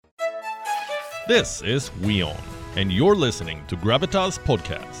This is WION, and you're listening to Gravitas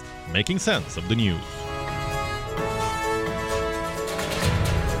podcast, making sense of the news.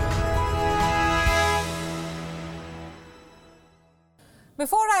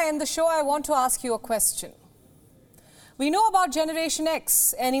 Before I end the show, I want to ask you a question. We know about Generation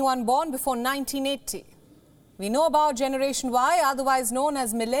X, anyone born before 1980. We know about Generation Y, otherwise known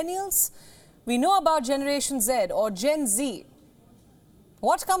as Millennials. We know about Generation Z or Gen Z.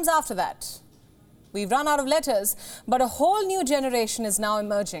 What comes after that? We've run out of letters, but a whole new generation is now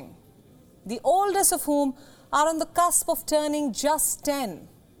emerging. The oldest of whom are on the cusp of turning just 10.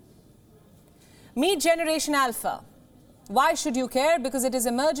 Meet Generation Alpha. Why should you care? Because it is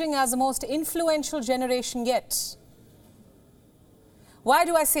emerging as the most influential generation yet. Why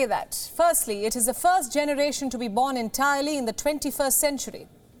do I say that? Firstly, it is the first generation to be born entirely in the 21st century.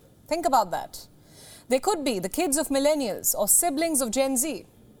 Think about that. They could be the kids of millennials or siblings of Gen Z.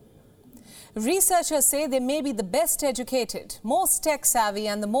 Researchers say they may be the best educated, most tech-savvy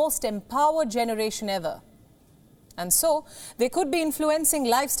and the most empowered generation ever. And so, they could be influencing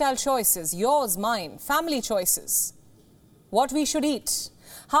lifestyle choices, yours, mine, family choices. What we should eat,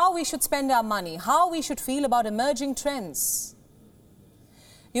 how we should spend our money, how we should feel about emerging trends.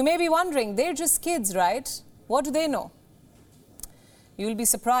 You may be wondering, they're just kids, right? What do they know? You'll be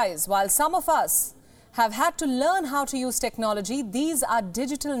surprised. While some of us have had to learn how to use technology, these are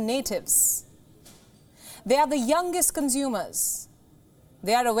digital natives. They are the youngest consumers.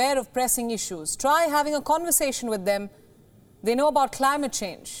 They are aware of pressing issues. Try having a conversation with them. They know about climate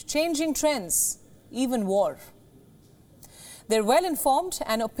change, changing trends, even war. They're well-informed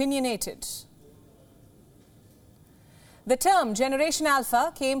and opinionated. The term Generation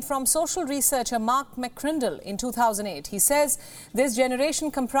Alpha came from social researcher Mark McCrindle in 2008. He says this generation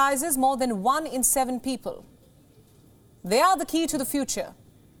comprises more than 1 in 7 people. They are the key to the future.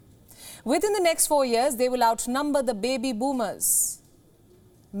 Within the next 4 years, they will outnumber the baby boomers.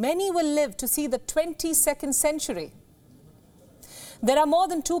 Many will live to see the 22nd century. There are more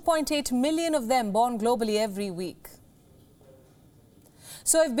than 2.8 million of them born globally every week.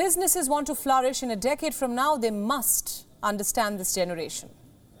 So if businesses want to flourish in a decade from now, they must understand this generation.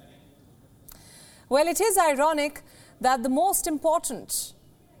 Well, it is ironic that the most important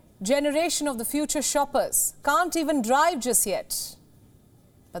generation of the future shoppers can't even drive just yet.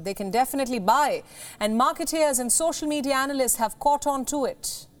 But they can definitely buy, and marketeers and social media analysts have caught on to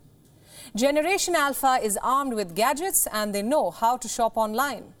it. Generation Alpha is armed with gadgets and they know how to shop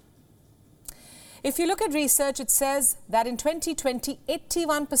online. If you look at research, it says that in 2020,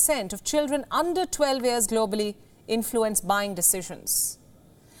 81% of children under 12 years globally influence buying decisions.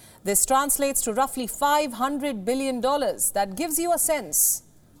 This translates to roughly $500 billion. That gives you a sense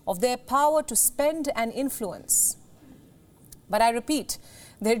of their power to spend and influence. But I repeat,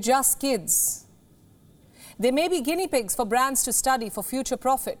 they're just kids. They may be guinea pigs for brands to study for future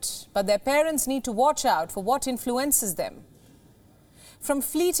profit, but their parents need to watch out for what influences them. From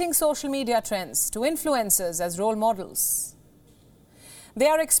fleeting social media trends to influencers as role models. They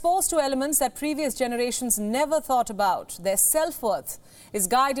are exposed to elements that previous generations never thought about. Their self-worth is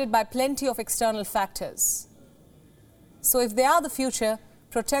guided by plenty of external factors. So if they are the future,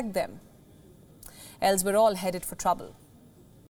 protect them. Else we're all headed for trouble.